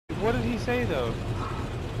What did he say though?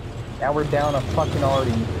 Now we're down a fucking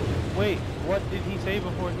Artie. Wait, what did he say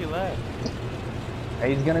before he left?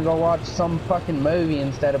 He's gonna go watch some fucking movie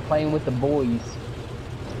instead of playing with the boys.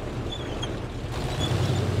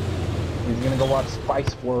 He's gonna go watch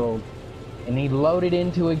Spice World. And he loaded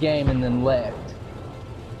into a game and then left.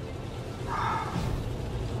 I'm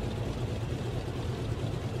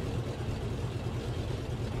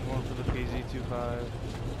going for the PZ-25.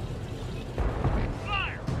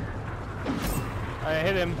 Fire! I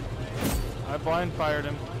hit him. I blind fired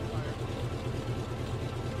him.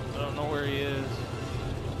 I don't know where he is.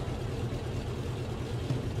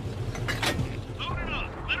 Load it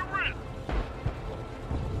up! Let it rip!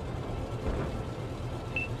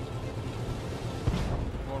 I'm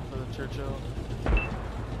going for the Churchill.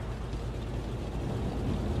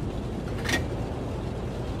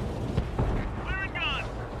 Clearing gun!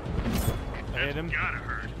 I hit him. Gotta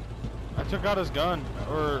hurt. I took out his gun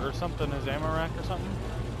or something, his ammo rack or something.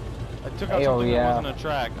 I took out Hell something yeah. that wasn't a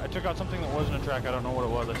track. I took out something that wasn't a track. I don't know what it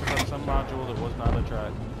was. I took out some module that was not a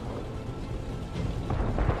track.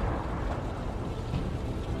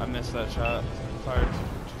 I missed that shot. Fired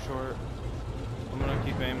too short. I'm gonna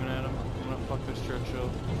keep aiming at him. I'm gonna fuck this Churchill.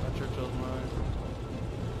 That Churchill's mine.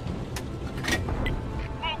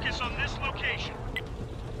 Focus on this location.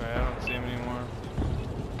 Okay, I don't see him anymore.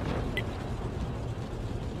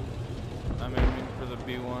 I'm aiming for the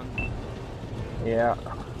B1. Yeah.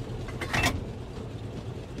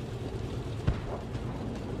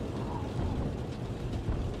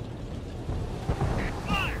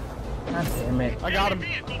 Fire! God damn it. I got him.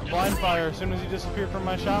 Blind fire. As soon as he disappeared from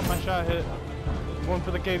my shot hit. I'm going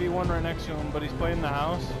for the KV-1 right next to him, but he's playing the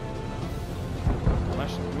house.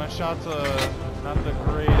 My shot's not the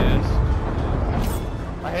greatest.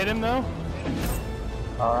 I hit him though.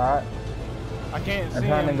 Alright. I can't see I'm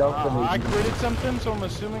trying him. to go for the... I critted something, so I'm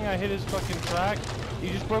assuming I hit his fucking track. He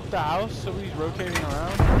just broke the house, so he's rotating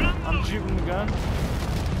around. I'm shooting the gun.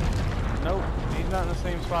 Nope, he's not in the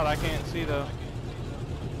same spot. I can't see though.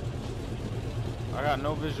 I got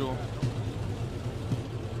no visual.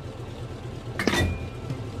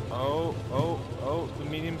 Oh, the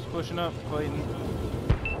medium's pushing up, Clayton.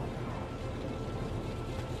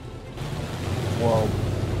 Whoa.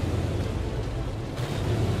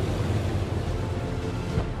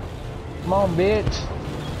 Come on, bitch.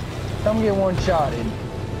 Come get one-shotted.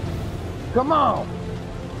 Come on.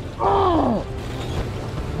 Oh!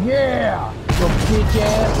 Yeah! You bitch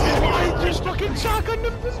ass. I just fucking shotgunned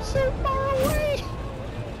him from so far away.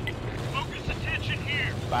 Focus attention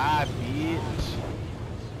here. Bye, bitch.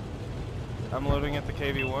 I'm loading at the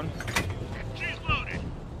KV-1. She's loaded.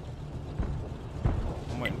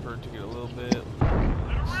 I'm waiting for it to get a little bit.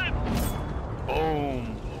 Let it rip.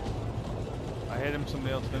 Boom. I hit him,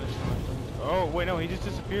 somebody else finished him, I think. Oh, wait, no, he just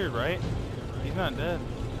disappeared, right? He's not dead.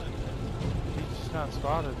 He's just not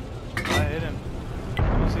spotted. I hit him.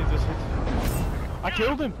 Let me see if this hits him. I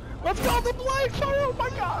killed him! Let's go, the Blake! Oh my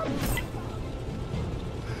god!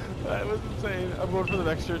 That was insane. I'm going for the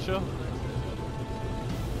next Churchill.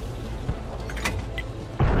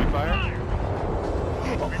 Fire.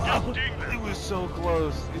 Oh, it was so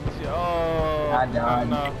close. Oh, I died.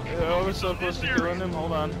 no. I was so close to killing him.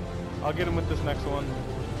 Hold on. I'll get him with this next one.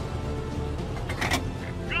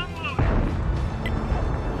 Gun loaded.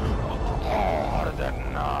 Oh, how did that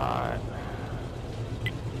not?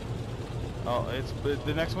 Oh,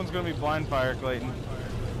 the next one's gonna be blind fire, Clayton.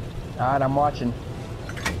 Alright, I'm watching.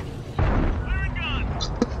 Clearing gun.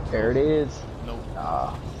 There it is. Nope.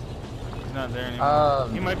 Ah. He's not there anymore.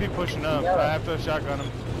 He might be pushing up. Yeah. I have to shotgun him.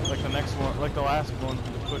 Like the next one, like the last one,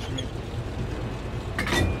 is pushing me.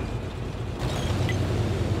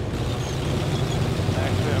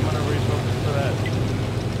 Actually, I'm gonna refocus for that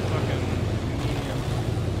fucking medium.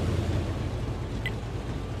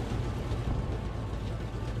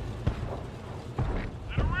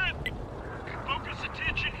 Let it rip. Focus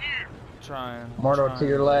attention here. Trying. Mortal trying. to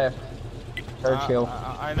your left. Churchill.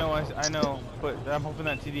 I know, but I'm hoping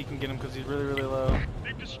that TD can get him because he's really, really low.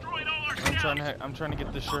 They've destroyed all our scouts. I'm trying to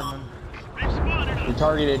get the Sherman. They've spotted You're us.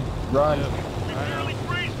 targeted. Run. Yep, We I barely know.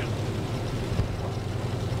 grazed him.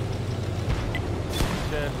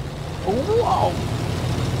 Dead. Whoa!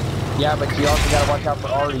 Yeah, but you also gotta watch out for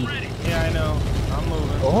Artie. Ready. Yeah, I know. I'm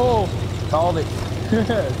moving. Oh! Called it. It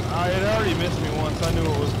already missed me once. I knew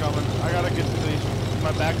it was coming. I gotta get to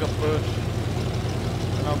my backup bush,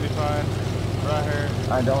 and I'll be fine. Right here.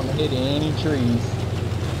 I don't hit any trees.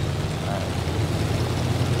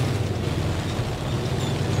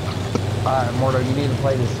 Alright, Mordo, you need to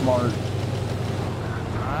play this smart.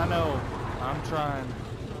 I know. I'm trying.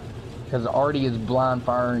 Because Artie is blind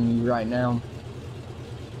firing you right now.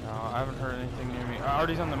 I haven't heard anything near me.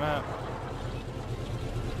 Artie's on the map.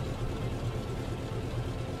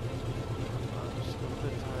 Just a little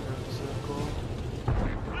bit tighter of the circle.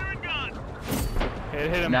 Clearing gun.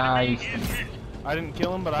 Hit him. Nice. Is hit. I didn't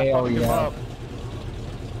kill him, but I Hell fucked him yeah. up.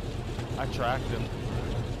 I tracked him.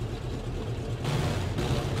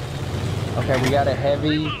 Okay, we got a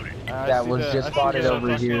heavy I that see was the- just I see spotted the over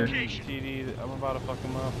fucking here. TD. I'm about to fuck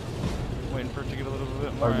him up. Waiting for it to get a little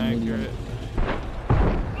bit more Or the medium.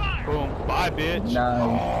 accurate. Boom. Bye, bitch. Nice.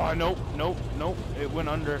 Oh, nope, nope, nope. It went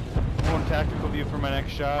under. I'm going tactical view for my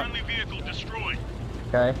next shot. Friendly vehicle destroyed.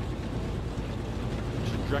 Okay.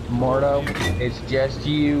 Should direct Morto, view. it's just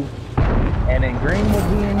you. And then green will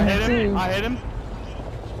be in I here hit him. too. I hit him.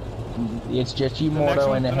 It's just you, The next Morto,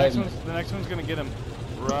 one- and the next heavy. one's- The next one's gonna get him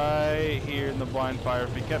right here in the blind fire.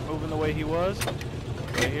 If he kept moving the way he was,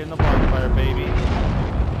 right here in the blind fire, baby.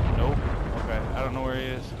 Nope. Okay, I don't know where he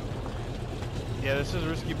is. Yeah, this is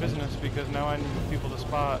risky business because now I need people to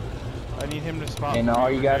spot. I need him to spot. And me all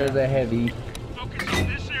you over got there. is a heavy. Focus on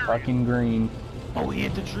this area. Fucking green. Oh, he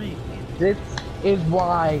hit the tree. This is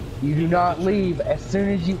why you do not leave as soon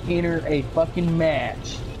as you enter a fucking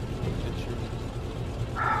match. Hit the tree.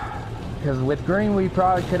 Because with green, we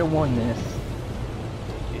probably could have won this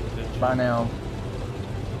Hit the tree. by now.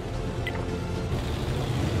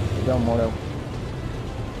 Go, Morto.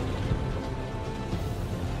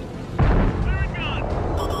 Clearing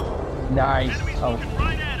gun. Nice. Enemies Oh, looking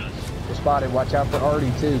right at us. we're spotted. Watch out for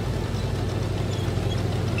Artie, too.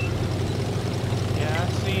 Yeah,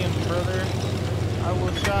 I see him, brother. I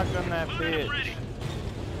will shotgun that Loaded and bitch. ready.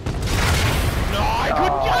 No, I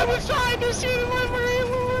couldn't. I Oh. was trying to shoot him with my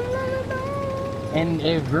And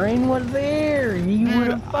if green was there, he would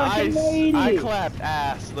have fucking made I it. clapped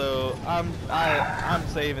ass though. I'm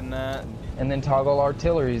saving that. And then toggle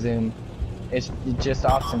artillery zoom. It's just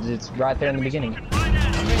options. It's right there in the Enemies beginning. looking right at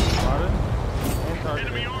I'm us. being spotted and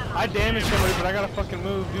targeted. Enemy armor. I damaged somebody, but I gotta fucking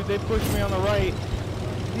move, dude. They pushed me on the right.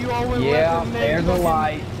 You all went Yeah, left and they there's a fucking-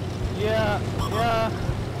 light. Yeah, yeah.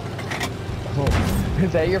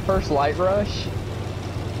 Is that your first light rush?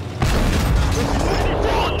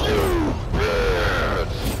 Fuck you,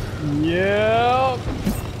 bitch! Yep.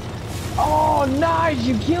 Oh, nice!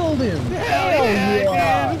 You killed him. Hell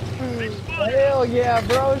yeah, dude. Big spot. Hell yeah,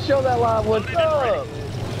 bro! Show that live. What's Loaded and ready. up?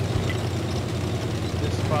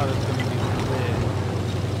 This spot is gonna be lit.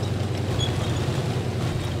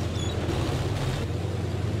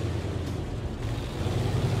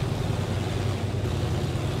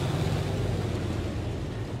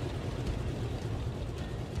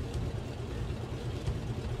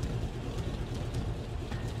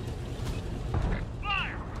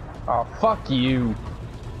 Fire. Oh, fuck you.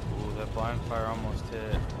 Ooh, that blind fire almost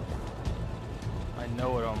hit. I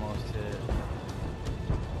know it almost hit.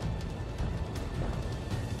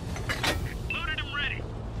 Loaded and ready.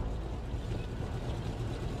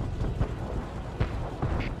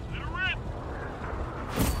 Let her rip.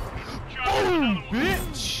 Shot Boom, another one.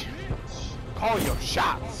 bitch! Call your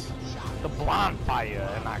shots. The blind fire,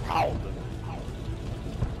 and I called it.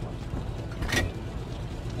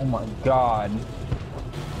 Oh my god.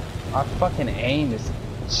 Our fucking aim is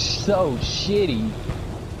so shitty.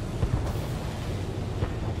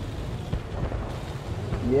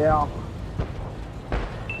 Yeah.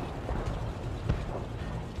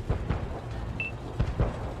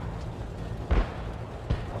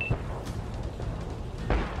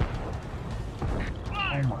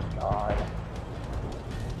 Oh my god.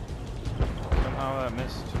 Somehow that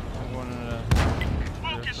missed. I'm going to.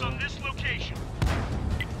 Focus on this location.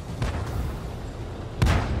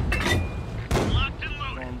 Locked and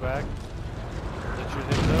loaded. Going back. That your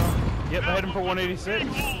hit though? Yep, I hit him for 186.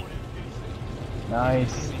 Big hole.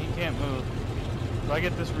 Nice. He can't move. If I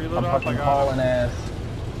get this reload I'm off, I fucking got hauling him. ass.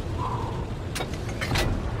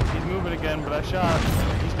 He's moving again, but I shot.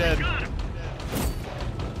 He's dead. Got him.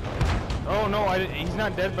 Oh no, he's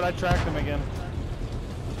not dead, but I tracked him again.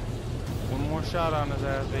 One more shot on his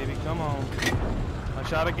ass, baby. Come on. I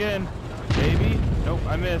shot again. Baby. Nope,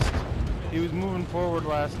 I missed. He was moving forward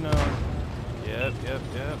last known. Yep.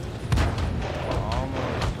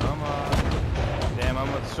 Almost. Come on. Damn,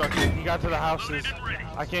 I'm obstructed. He got to the houses.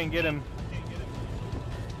 I can't get him.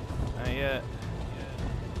 Not yet.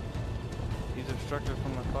 He's obstructed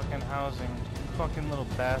from the fucking housing. Fucking little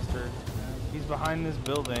bastard. He's behind this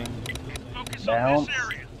building. Focus Bounce. on this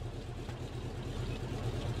area.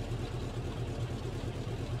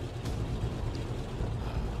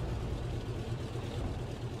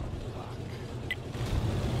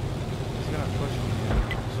 He's gonna push me.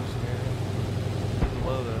 I'm so scared. He's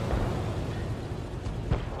low though.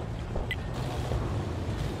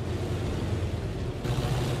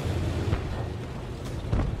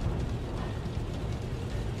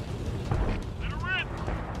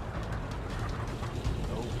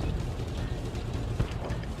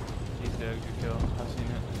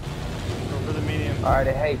 Alright,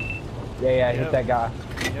 hey. Yeah, hit that guy.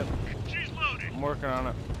 Yep. She's loaded. I'm working on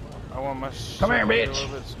it. I want my Come here, shot to be a bitch. little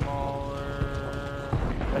bit smaller.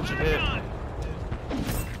 That should hit.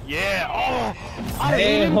 Yeah! Oh! I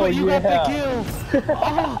hit him, but you got the kill!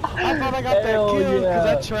 Oh! I thought I got that Hell kill because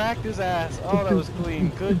yeah. I tracked his ass. Oh, that was clean.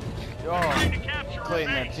 Good. Oh, Trying to capture our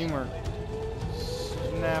Clayton, that base. teamwork.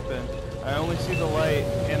 Snapping. I only see the light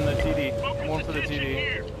in the TD. I'm going for the Attention TD.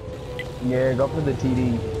 here. Yeah, go for the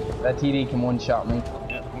TD. That TD can one-shot me.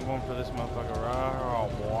 Yeah, I'm going for this motherfucker. Oh,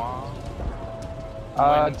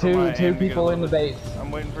 boy. Two people in the base.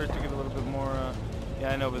 I'm waiting for it to get a little bit more,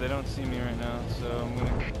 yeah, I know, but they don't see me right now, so I'm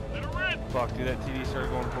gonna... Let her rip. Fuck, dude, that TD started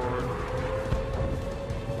going forward.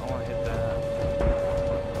 I wanna hit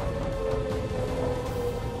that.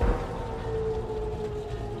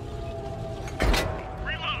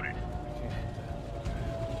 Reloaded.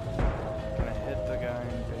 Can I hit the guy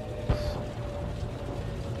in base?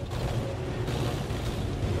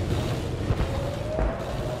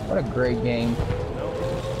 What a great game. Nope.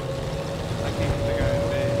 I can't hit the guy in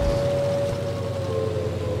base.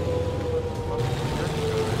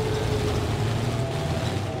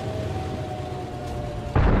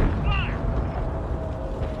 Fire.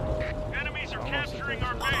 Enemies are capturing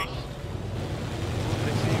our base.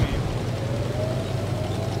 They see me.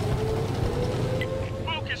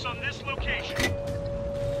 Focus on this location.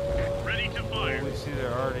 Ready to fire. Holy, see,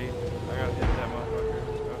 they're already... I gotta hit that motherfucker.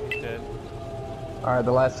 Oh, he's dead. Alright,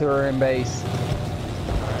 the last two are in base.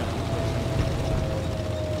 Alright, I'm pushing.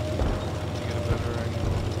 To get a better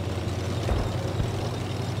angle.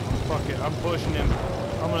 Fuck it, I'm pushing him.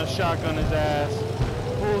 I'm gonna shotgun his ass.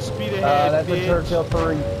 Full speed ahead, That's bitch. a Churchill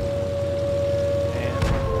 3. And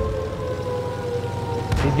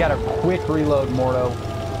He's got a quick reload, Morto.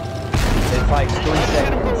 It's like 3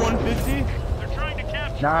 hit him for seconds. 150. They're trying to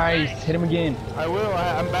capture our Nice, base. hit him again. I will.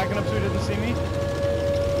 I'm backing up so he doesn't see me.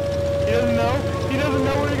 He doesn't know. He doesn't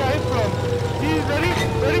know where he got hit from. He's ready.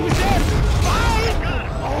 Ready. He's dead. Fire!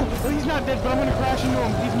 Oh, well, he's not dead, but I'm gonna crash into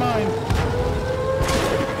him. He's mine.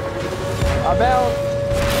 I bounced.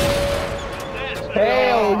 That's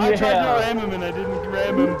Hell I tried to yeah. ram him and I didn't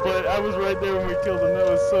ram him, but I was right there when we killed him. That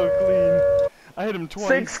was so clean. I hit him twice.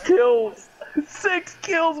 6 kills. 6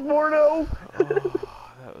 kills, Morto. Oh,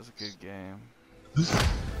 that was a good game.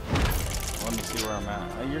 Let me see where I'm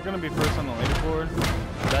at. You're gonna be first on the leaderboard,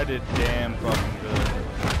 but I did damn fucking good.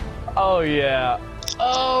 Oh yeah.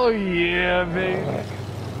 Oh yeah, baby.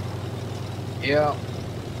 Yeah.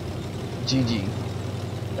 GG.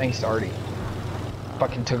 Thanks, Artie.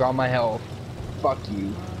 Fucking took all my health. Fuck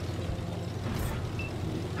you.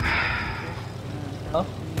 Huh?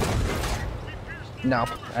 No,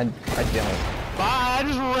 I didn't. Bye, I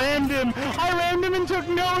just rammed him. I rammed him and took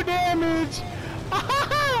no damage.